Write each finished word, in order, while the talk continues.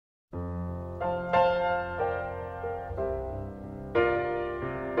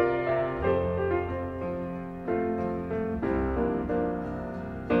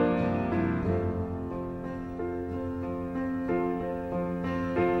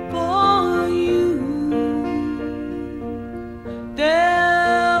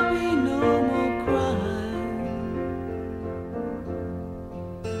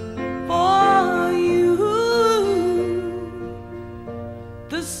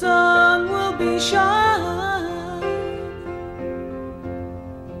sun will be shining,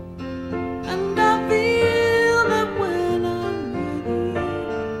 and I feel that when I'm with you,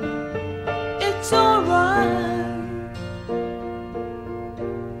 it's alright.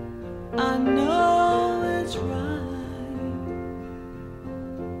 I know it's right.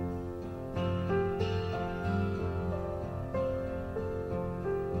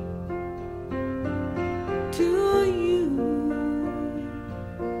 To you,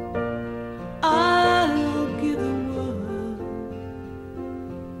 I'll give the world.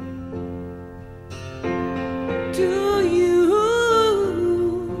 To you,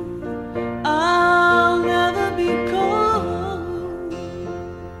 I'll never be cold,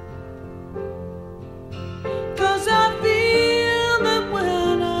 'cause I feel that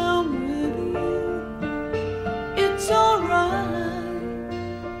when I'm with you, it's alright.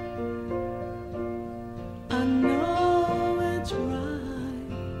 I know it's right.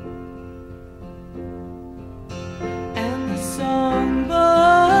 And the songbirds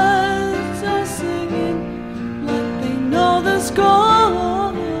are singing like they know the score.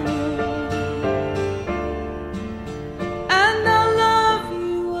 And I love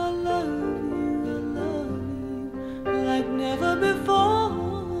you, I love you, I love you like never before.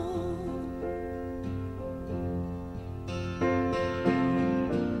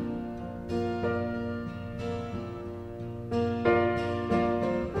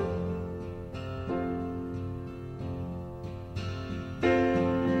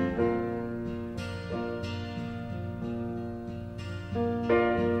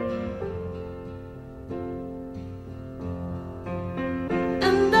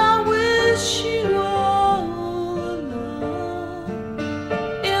 And I wish you all the love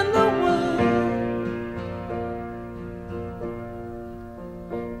in the world,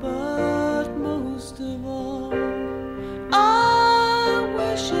 but most of all, I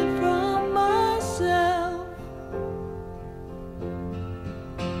wish it from myself.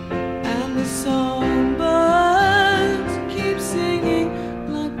 And the songbirds keep singing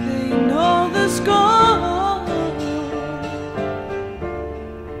like they know the score.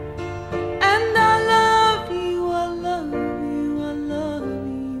 And I love you, I love you, I love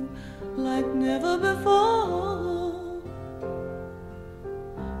you like never before.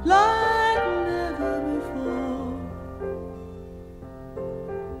 Like never before.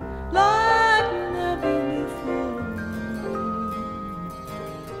 Like never before.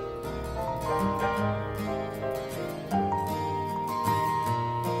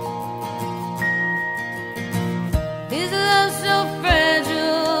 Is love so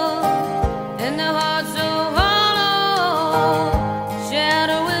fragile and the heart so hollow?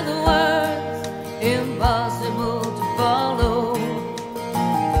 Shadow with words impossible to follow.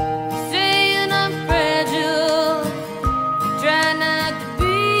 Saying I'm fragile, try not to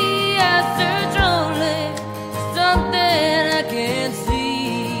be. I search only for something I can't see.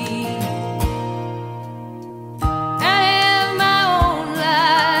 I have my own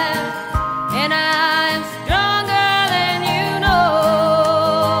life, and I am stronger than you know.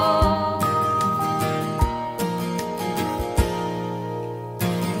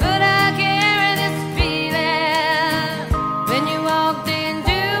 But I carry this feeling when you walked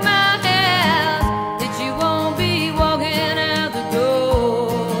into my house that you won't be walking out the door.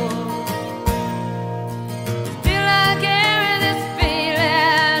 Still I carry this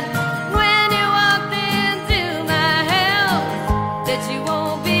feeling when you walked into my house that you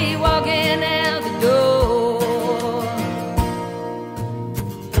won't be walking out the door.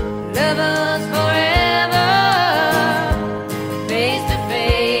 Lovers forever, face to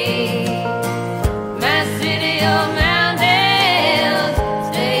face. My city of mountains,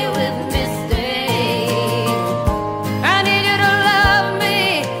 stay with me, stay. I need you to love me,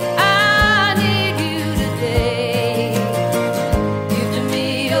 I need you today. Give to me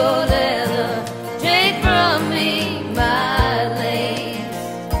your leather, take from me my lace.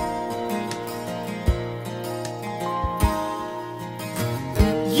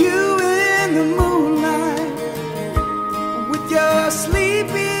 You in the moon.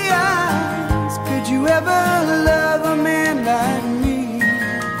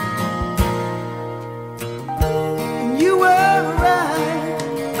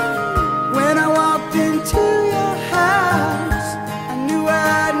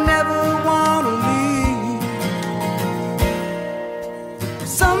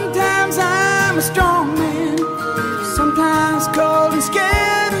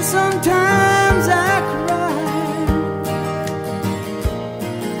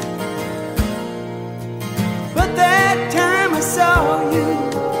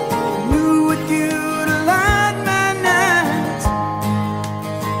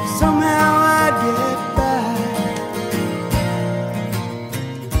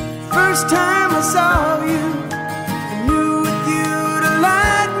 time.